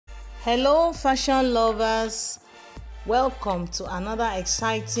Hello fashion lovers, welcome to another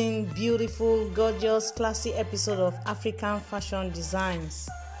exciting, beautiful, gorgeous, classy episode of African Fashion Designs.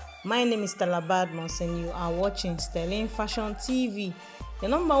 My name is Stella Badmus and you are watching Styles Fashion TV, the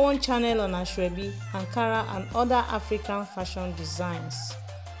number one channel on Ashwebi, Ankara and other African fashion designs.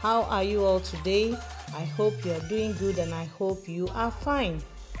 How are you all today? I hope you are doing good and I hope you are fine.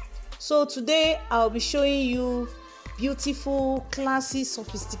 So today I'll be showing you beautiful, classy,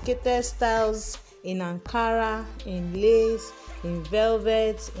 sophisticated styles in Ankara, in lace, in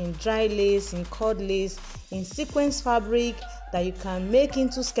velvet, in dry lace, in cord lace, in sequence fabric that you can make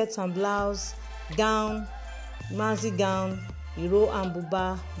into skirts and blouse, gown, maxi gown, Iro and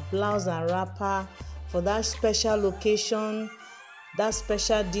Buba, blouse and wrapper for that special occasion, that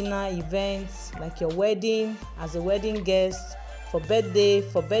special dinner event like your wedding, as a wedding guest, for birthday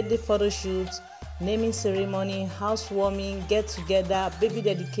photo shoot, naming ceremony, housewarming, get together, baby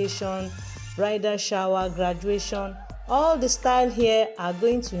dedication, bridal shower, graduation. All the style here are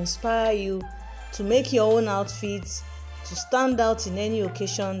going to inspire you to make your own outfits to stand out in any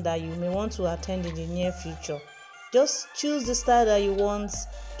occasion that you may want to attend in the near future. Just choose the style that you want,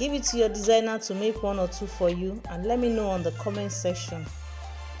 give it to your designer to make one or two for you, and let me know on the comment section.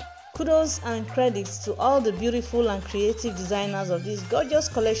 Kudos and credits to all the beautiful and creative designers of these gorgeous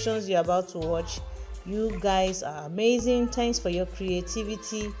collections you're about to watch. You guys are amazing. Thanks for your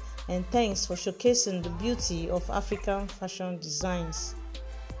creativity and thanks for showcasing the beauty of African fashion designs.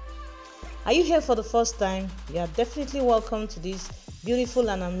 Are you here for the first time? You are definitely welcome to this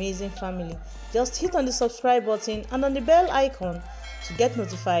beautiful and amazing family. Just hit on the subscribe button and on the bell icon to get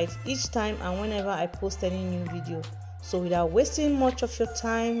notified each time and whenever I post any new video. So without wasting much of your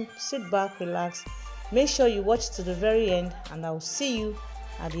time, sit back, relax, make sure you watch to the very end, and I will see you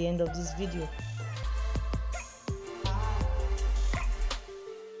at the end of this video.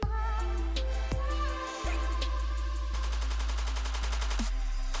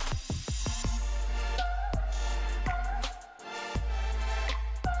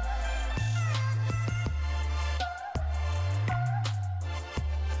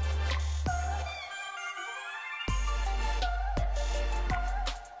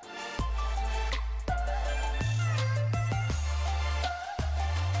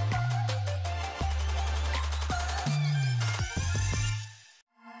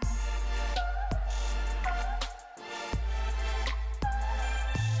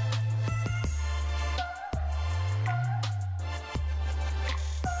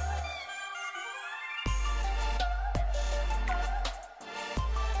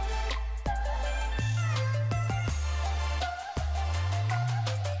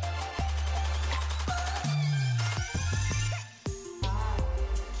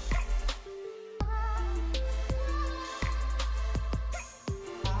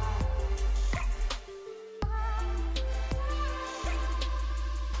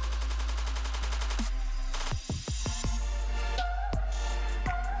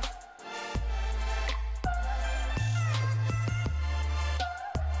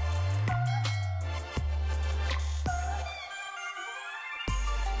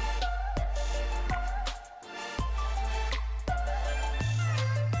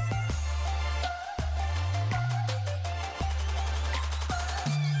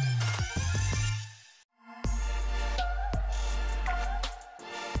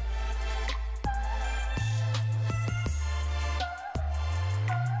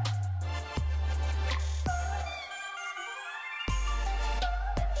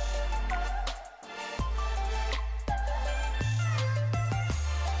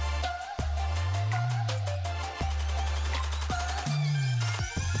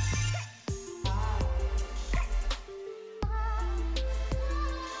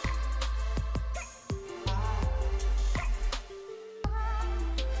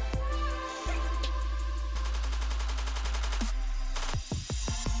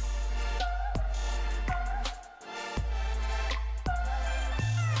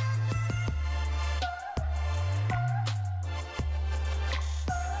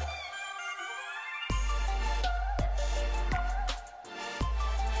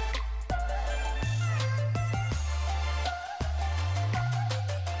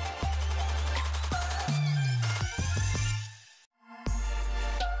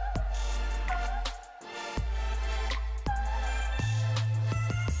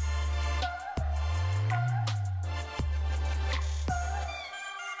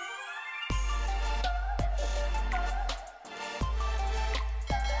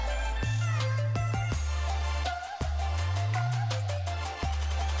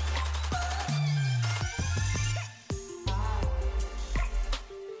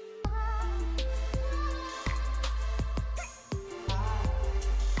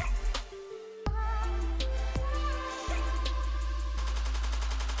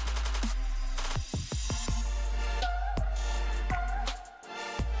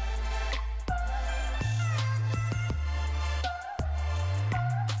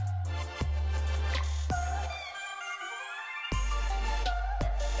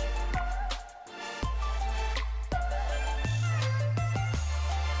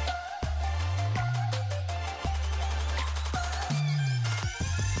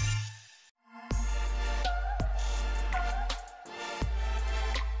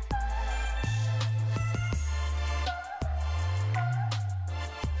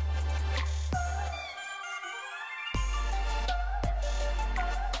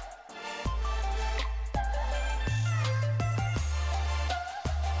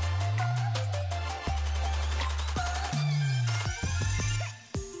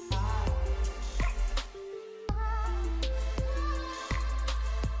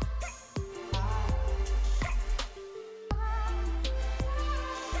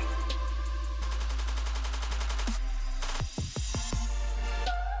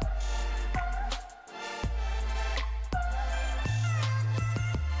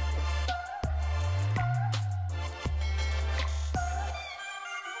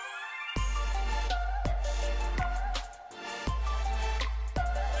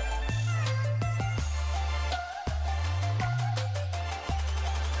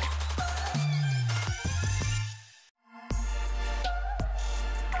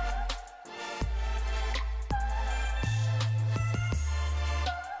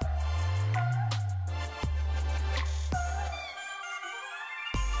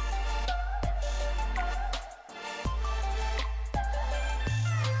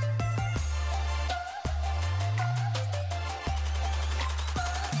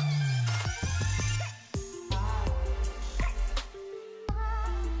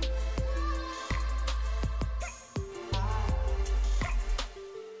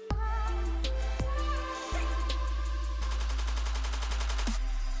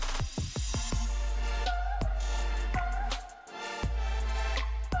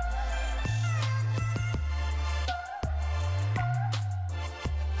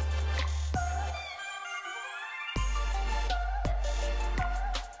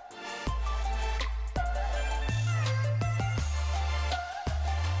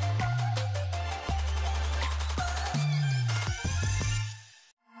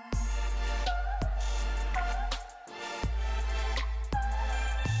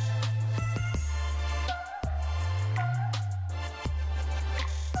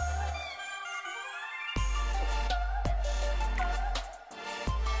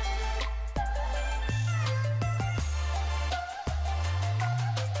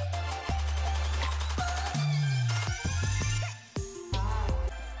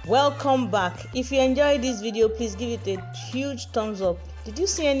 Welcome back. If you enjoyed this video, please give it a huge thumbs up. Did you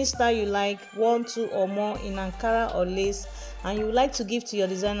see any style you like, 1, 2 or more in Ankara or lace, and you would like to give to your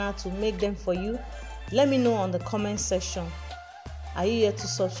designer to make them for you? Let me know on the comment section. Are you yet to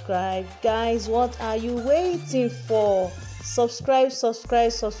subscribe? Guys, what are you waiting for? Subscribe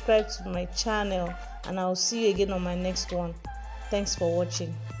to my channel, and I'll see you again on my next one. Thanks for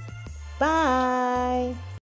watching. Bye.